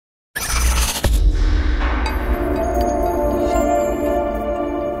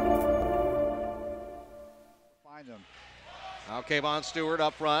Kayvon Stewart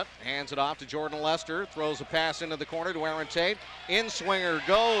up front, hands it off to Jordan Lester, throws a pass into the corner to Aaron Tate. In-swinger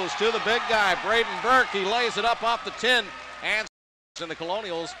goes to the big guy, Braden Burke. He lays it up off the 10, and the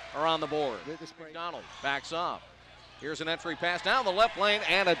Colonials are on the board. McDonald backs off. Here's an entry pass down the left lane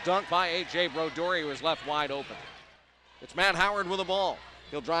and a dunk by A.J. Brodeur, who is left wide open. It's Matt Howard with the ball.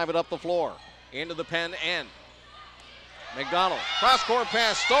 He'll drive it up the floor into the Penn end. McDonald, cross-court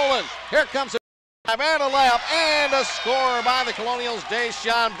pass stolen. Here comes and a layup and a score by the Colonials.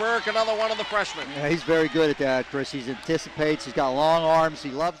 Deshaun Burke, another one of the freshmen. Yeah, he's very good at that, Chris. He anticipates. He's got long arms. He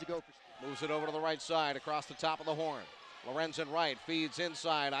loves to go for. Moves it over to the right side across the top of the horn. Lorenzen Wright feeds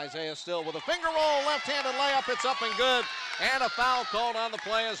inside. Isaiah Still with a finger roll, left-handed layup. It's up and good. And a foul called on the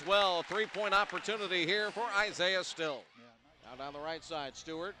play as well. Three-point opportunity here for Isaiah Still. Now down the right side,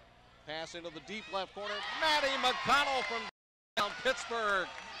 Stewart. Pass into the deep left corner. Matty McConnell from down Pittsburgh.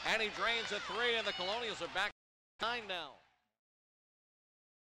 And he drains a three, and the Colonials are back 9 now.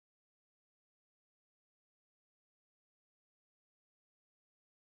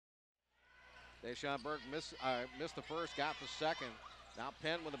 Deshaun Burke missed the first, got the second. Now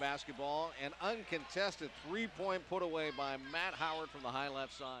Penn with the basketball. An uncontested three-point put away by Matt Howard from the high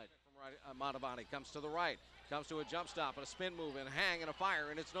left side. From right, Montavani comes to the right. Comes to a jump stop and a spin move and hang and a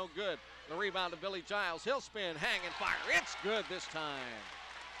fire, and it's no good. The rebound to Billy Giles. He'll spin, hang, and fire. It's good this time.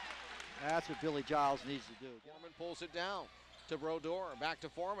 That's what Billy Giles needs to do. Foreman pulls it down to Brodeur. Back to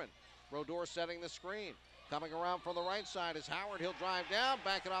Foreman. Brodeur setting the screen. Coming around from the right side is Howard. He'll drive down,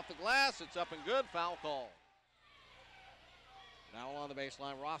 back it off the glass. It's up and good. Foul call. Now along the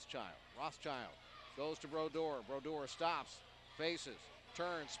baseline, Rothschild. Rothschild goes to Brodeur. Brodeur stops, faces,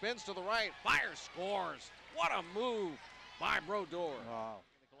 turns, spins to the right, fires, scores. What a move by Brodeur. Wow.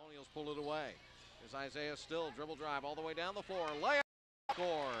 The Colonials pull it away. There's Isaiah Still, dribble drive all the way down the floor. Layup,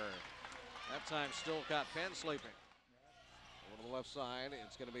 score. That time Still caught Penn sleeping. Over to the left side,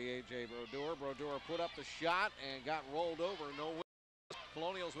 it's going to be A.J. Brodeur. Brodeur put up the shot and got rolled over. No win.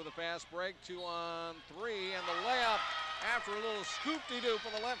 Colonials with a fast break, 2 on 3, and the layup after a little scoop-de-doop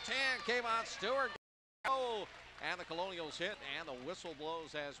on the left hand came on Stewart. Oh, and the Colonials hit, and the whistle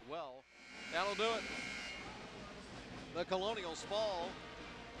blows as well. That'll do it. The Colonials fall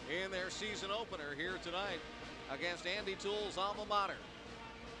in their season opener here tonight against Andy Toole's alma mater,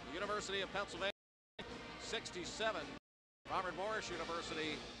 the University of Pennsylvania, 67. Robert Morris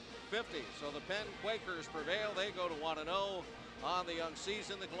University, 50. So the Penn Quakers prevail. They go to 1-0 on the young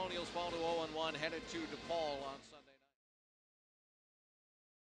season. The Colonials fall to 0-1, headed to DePaul on Sunday.